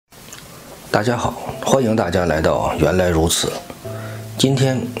大家好，欢迎大家来到原来如此。今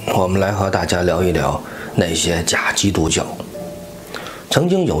天我们来和大家聊一聊那些假基督教。曾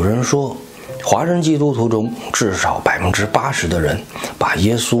经有人说，华人基督徒中至少80%的人把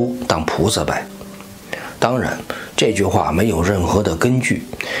耶稣当菩萨拜。当然，这句话没有任何的根据，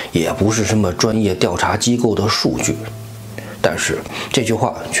也不是什么专业调查机构的数据。但是这句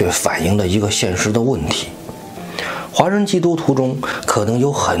话却反映了一个现实的问题。华人基督徒中可能有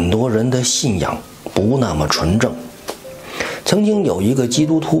很多人的信仰不那么纯正。曾经有一个基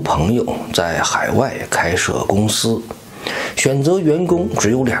督徒朋友在海外开设公司，选择员工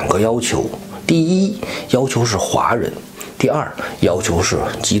只有2个要求：第一，要求是华人；第二，要求是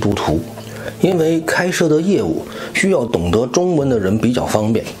基督徒。因为开设的业务需要懂得中文的人比较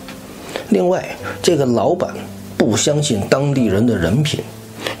方便。另外，这个老板不相信当地人的人品，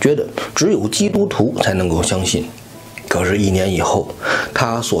觉得只有基督徒才能够相信。可是1年以后，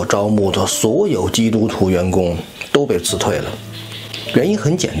他所招募的所有基督徒员工都被辞退了。原因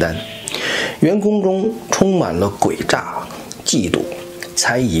很简单，员工中充满了诡诈、嫉妒、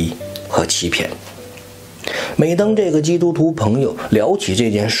猜疑和欺骗。每当这个基督徒朋友聊起这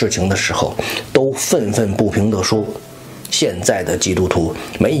件事情的时候，都愤愤不平地说，现在的基督徒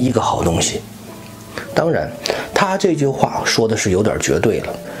没一个好东西。当然，他这句话说的是有点绝对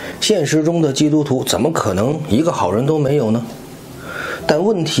了，现实中的基督徒怎么可能一个好人都没有呢？但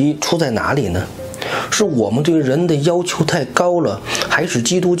问题出在哪里呢？是我们对人的要求太高了，还是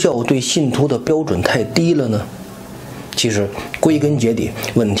基督教对信徒的标准太低了呢？其实归根结底，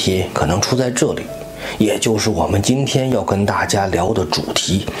问题可能出在这里，也就是我们今天要跟大家聊的主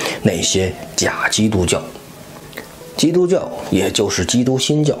题，那些假基督教。基督教也就是基督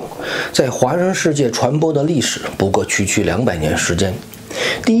新教，在华人世界传播的历史不过区200年时间，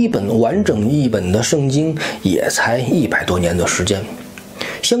第一本完整译本的圣经也才100多年的时间。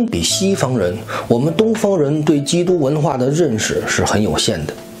相比西方人，我们东方人对基督文化的认识是很有限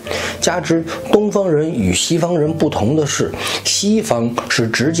的。加之东方人与西方人不同的是，西方是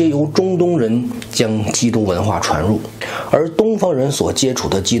直接由中东人将基督文化传入，而东方人所接触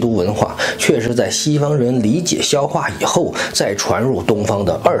的基督文化却是在西方人理解消化以后再传入东方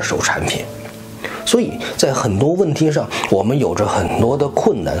的二手产品。所以在很多问题上，我们有着很多的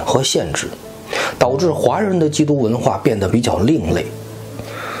困难和限制，导致华人的基督文化变得比较另类。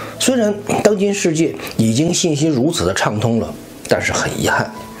虽然当今世界已经信息如此的畅通了，但是很遗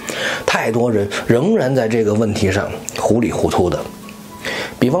憾，太多人仍然在这个问题上糊里糊涂的。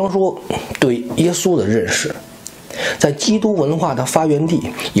比方说对耶稣的认识，在基督文化的发源地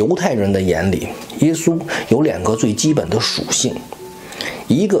犹太人的眼里，耶稣有2个最基本的属性，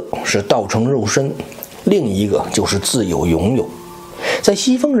一个是道成肉身，另一个就是自由拥有。在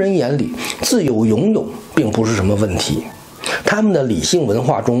西方人眼里，自由拥有并不是什么问题，他们的理性文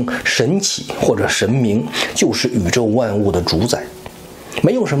化中，神启或者神明就是宇宙万物的主宰，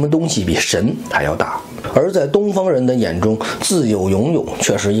没有什么东西比神还要大。而在东方人的眼中，自由拥有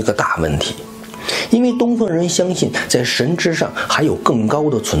却是一个大问题，因为东方人相信在神之上还有更高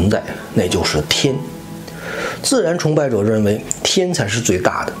的存在，那就是天。自然崇拜者认为天才是最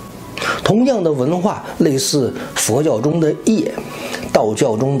大的。同样的文化，类似佛教中的业，道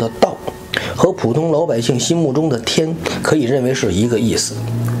教中的道，和普通老百姓心目中的天可以认为是一个意思。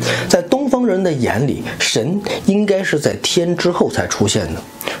在东方人的眼里，神应该是在天之后才出现的，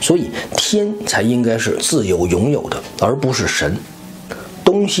所以天才应该是自由拥有的，而不是神。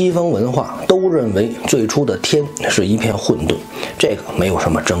东西方文化都认为最初的天是一片混沌，这个没有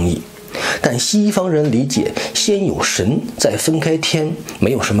什么争议。但西方人理解先有神再分开天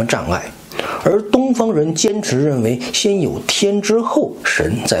没有什么障碍，而东方人坚持认为先有天之后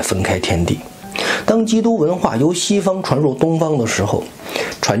神再分开天地。当基督文化由西方传入东方的时候，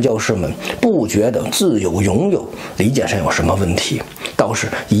传教士们不觉得自由拥有理解上有什么问题，倒是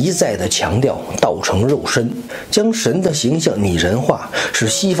一再地强调道成肉身，将神的形象拟人化，是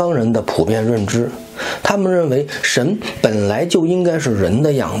西方人的普遍认知。他们认为神本来就应该是人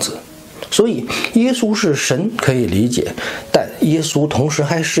的样子，所以耶稣是神可以理解，但耶稣同时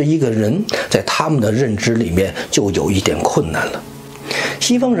还是一个人，在他们的认知里面就有一点困难了。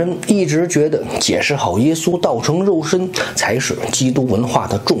西方人一直觉得解释好耶稣道成肉身才是基督文化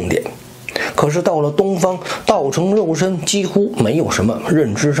的重点，可是到了东方，道成肉身几乎没有什么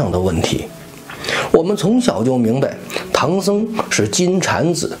认知上的问题。我们从小就明白，唐僧是金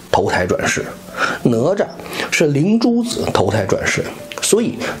蝉子投胎转世，哪吒是灵珠子投胎转世，所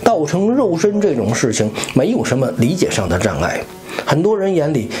以道成肉身这种事情没有什么理解上的障碍。很多人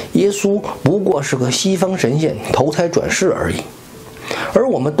眼里，耶稣不过是个西方神仙投胎转世而已。而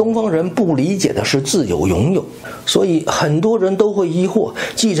我们东方人不理解的是自由拥有，所以很多人都会疑惑，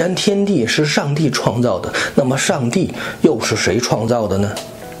既然天地是上帝创造的，那么上帝又是谁创造的呢？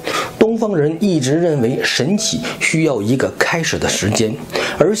东方人一直认为神奇需要一个开始的时间，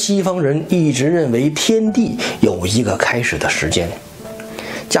而西方人一直认为天地有一个开始的时间。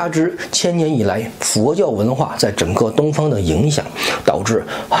加之千年以来佛教文化在整个东方的影响，导致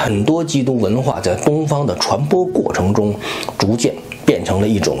很多基督文化在东方的传播过程中逐渐变成了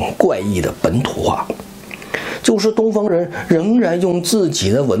一种怪异的本土化，就是东方人仍然用自己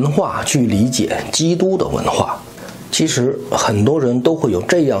的文化去理解基督的文化。其实很多人都会有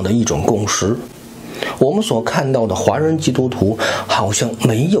这样的一种共识，我们所看到的华人基督徒好像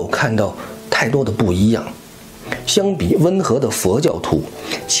没有看到太多的不一样。相比温和的佛教徒、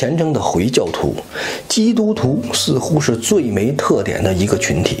虔诚的回教徒，基督徒似乎是最没特点的一个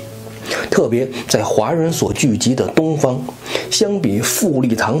群体。特别在华人所聚集的东方，相比富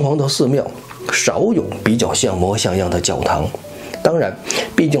丽堂皇的寺庙，少有比较像模像样的教堂。当然，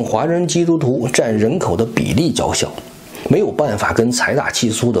毕竟华人基督徒占人口的比例较小，没有办法跟财大气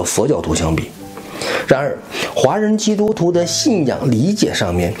粗的佛教徒相比。然而，华人基督徒的信仰理解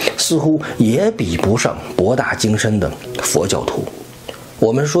上面似乎也比不上博大精深的佛教徒。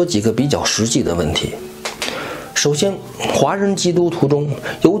我们说几个比较实际的问题。首先，华人基督徒中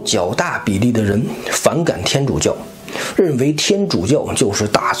有较大比例的人反感天主教，认为天主教就是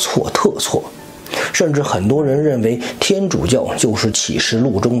大错特错，甚至很多人认为天主教就是启示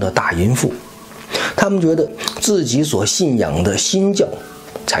录中的大淫妇。他们觉得自己所信仰的新教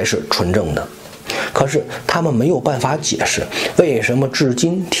才是纯正的。可是他们没有办法解释，为什么至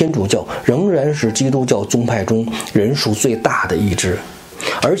今天主教仍然是基督教宗派中人数最大的一支，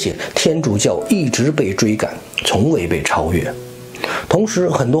而且天主教一直被追赶，从未被超越。同时，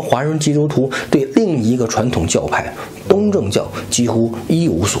很多华人基督徒对另一个传统教派东正教几乎一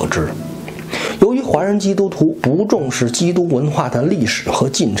无所知。由于华人基督徒不重视基督文化的历史和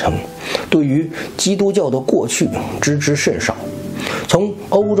进程，对于基督教的过去知之甚少。从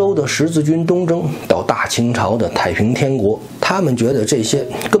欧洲的十字军东征到大清朝的太平天国，他们觉得这些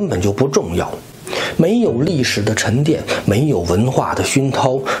根本就不重要。没有历史的沉淀，没有文化的熏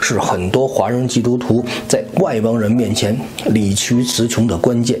陶，是很多华人基督徒在外邦人面前理屈词穷的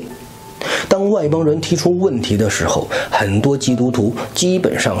关键。当外邦人提出问题的时候，很多基督徒基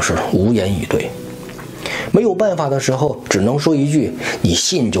本上是无言以对。没有办法的时候，只能说一句：“你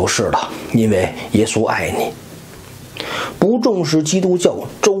信就是了，因为耶稣爱你。”不重视基督教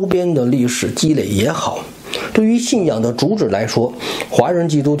周边的历史积累也好，对于信仰的主旨来说，华人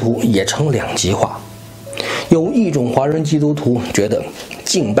基督徒也呈两极化。有一种华人基督徒觉得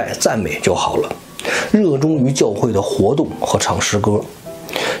敬拜赞美就好了，热衷于教会的活动和唱诗歌，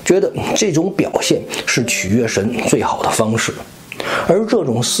觉得这种表现是取悦神最好的方式。而这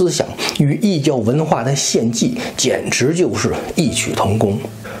种思想与异教文化的献祭简直就是异曲同工，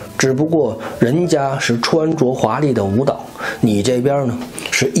只不过人家是穿着华丽的舞蹈，你这边呢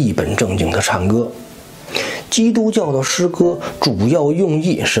是一本正经的唱歌。基督教的诗歌主要用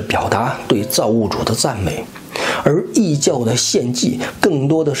意是表达对造物主的赞美，而异教的献祭更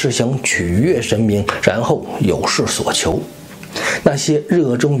多的是想取悦神明，然后有事所求。那些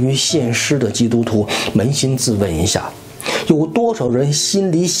热衷于献诗的基督徒，扪心自问一下，有多少人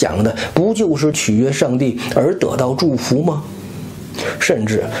心里想的不就是取悦上帝而得到祝福吗？甚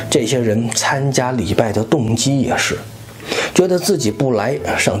至这些人参加礼拜的动机也是觉得自己不来，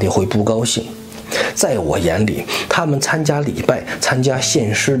上帝会不高兴。在我眼里，他们参加礼拜、参加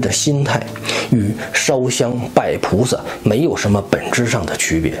献诗的心态与烧香拜菩萨没有什么本质上的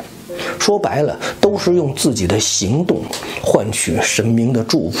区别。说白了，都是用自己的行动换取神明的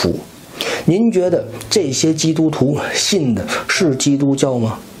祝福。您觉得这些基督徒信的是基督教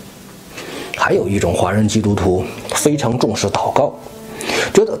吗？还有一种华人基督徒非常重视祷告，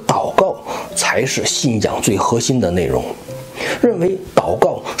觉得祷告才是信仰最核心的内容，认为祷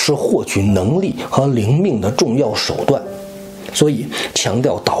告是获取能力和灵命的重要手段，所以强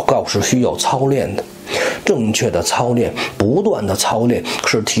调祷告是需要操练的。正确的操练，不断的操练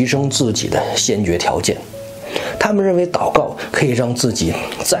是提升自己的先决条件。他们认为祷告可以让自己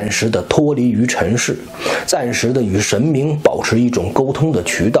暂时的脱离于尘世，暂时的与神明保持一种沟通的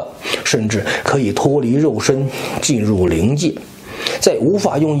渠道，甚至可以脱离肉身进入灵界，在无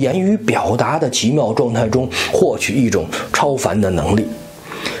法用言语表达的奇妙状态中获取一种超凡的能力。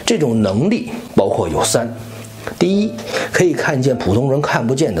这种能力包括有三：第一，可以看见普通人看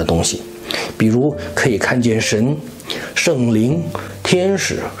不见的东西，比如可以看见神、圣灵、天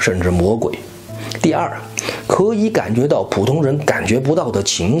使甚至魔鬼。第二，可以感觉到普通人感觉不到的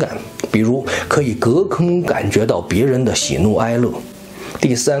情感，比如可以隔空感觉到别人的喜怒哀乐。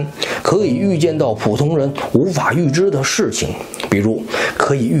第三，可以预见到普通人无法预知的事情，比如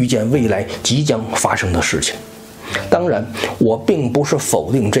可以预见未来即将发生的事情。当然，我并不是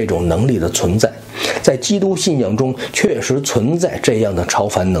否定这种能力的存在，在基督信仰中确实存在这样的超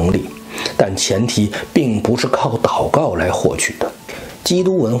凡能力，但前提并不是靠祷告来获取的。基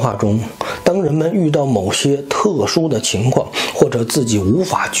督文化中，当人们遇到某些特殊的情况，或者自己无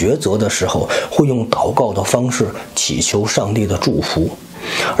法抉择的时候，会用祷告的方式祈求上帝的祝福。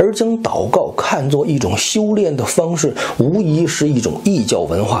而将祷告看作一种修炼的方式，无疑是一种异教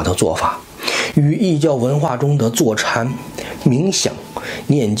文化的做法，与异教文化中的坐禅、冥想、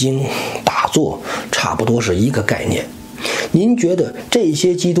念经、打坐差不多是一个概念。您觉得这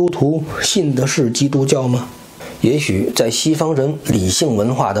些基督徒信的是基督教吗？也许在西方人理性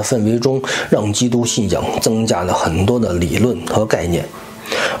文化的氛围中，让基督信仰增加了很多的理论和概念，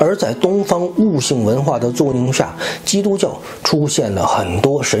而在东方悟性文化的作用下，基督教出现了很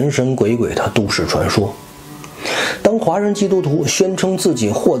多神神鬼鬼的都市传说。当华人基督徒宣称自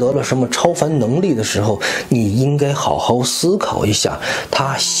己获得了什么超凡能力的时候，你应该好好思考一下，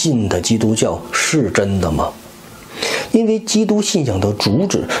他信的基督教是真的吗？因为基督信仰的主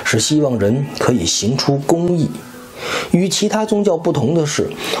旨是希望人可以行出公义。与其他宗教不同的是，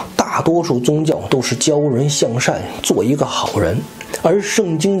大多数宗教都是教人向善，做一个好人，而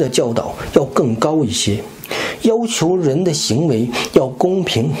圣经的教导要更高一些，要求人的行为要公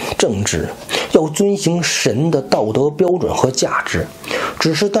平正直，要遵行神的道德标准和价值。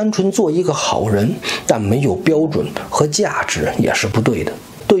只是单纯做一个好人，但没有标准和价值也是不对的。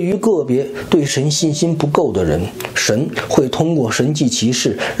对于个别对神信心不够的人，神会通过神迹奇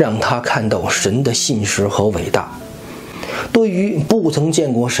事让他看到神的信实和伟大。对于不曾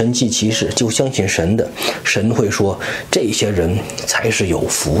见过神迹奇事就相信神的，神会说这些人才是有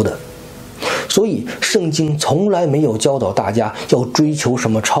福的。所以圣经从来没有教导大家要追求什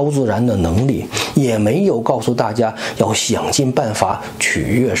么超自然的能力，也没有告诉大家要想尽办法取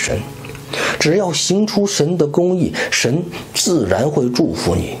悦神。只要行出神的公义，神自然会祝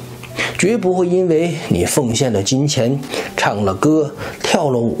福你，绝不会因为你奉献了金钱、唱了歌、跳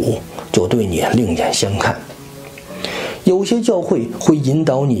了舞就对你另眼相看。有些教会会引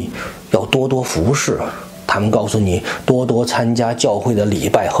导你要多多服侍，他们告诉你多多参加教会的礼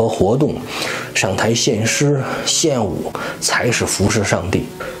拜和活动，上台献诗献舞才是服侍上帝。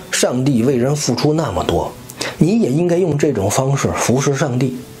上帝为人付出那么多，你也应该用这种方式服侍上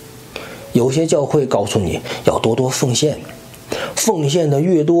帝。有些教会告诉你要多多奉献，奉献的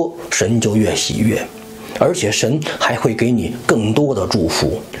越多，神就越喜悦，而且神还会给你更多的祝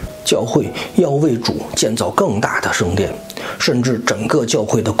福。教会要为主建造更大的圣殿，甚至整个教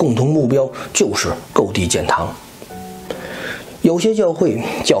会的共同目标就是购地建堂。有些教会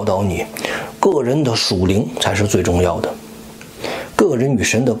教导你，个人的属灵才是最重要的，个人与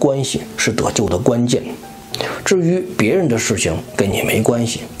神的关系是得救的关键。至于别人的事情跟你没关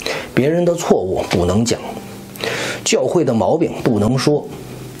系，别人的错误不能讲，教会的毛病不能说，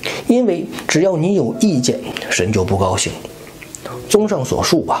因为只要你有意见，神就不高兴。综上所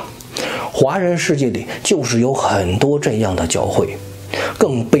述吧，华人世界里就是有很多这样的教会。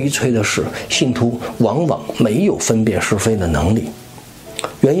更悲催的是，信徒往往没有分辨是非的能力。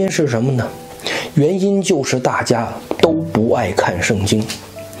原因是什么呢？原因就是大家都不爱看圣经。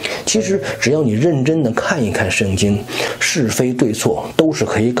其实只要你认真的看一看圣经，是非对错都是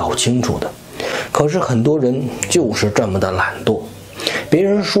可以搞清楚的。可是很多人就是这么的懒惰，别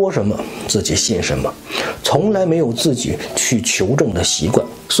人说什么自己信什么，从来没有自己去求证的习惯。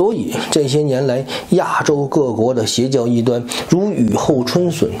所以这些年来，亚洲各国的邪教异端如雨后春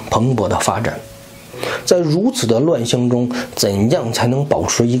笋蓬勃的发展。在如此的乱象中，怎样才能保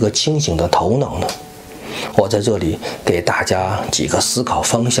持一个清醒的头脑呢？我在这里给大家几个思考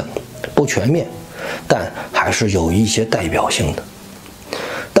方向，不全面，但还是有一些代表性的。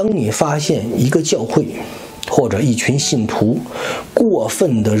当你发现一个教会或者一群信徒过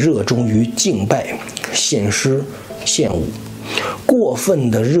分的热衷于敬拜、献诗、献舞，过分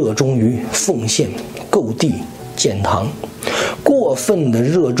的热衷于奉献、购地、建堂，过分的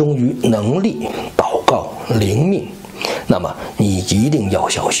热衷于能力、祷告、灵命，那么你一定要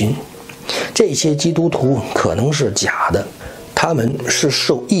小心。这些基督徒可能是假的，他们是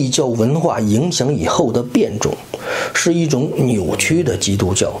受异教文化影响以后的变种，是一种扭曲的基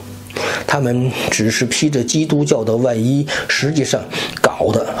督教。他们只是披着基督教的外衣，实际上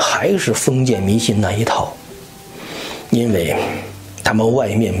搞的还是封建迷信那一套。因为他们外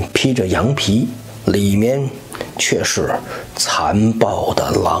面披着羊皮，里面却是残暴的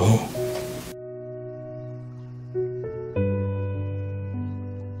狼。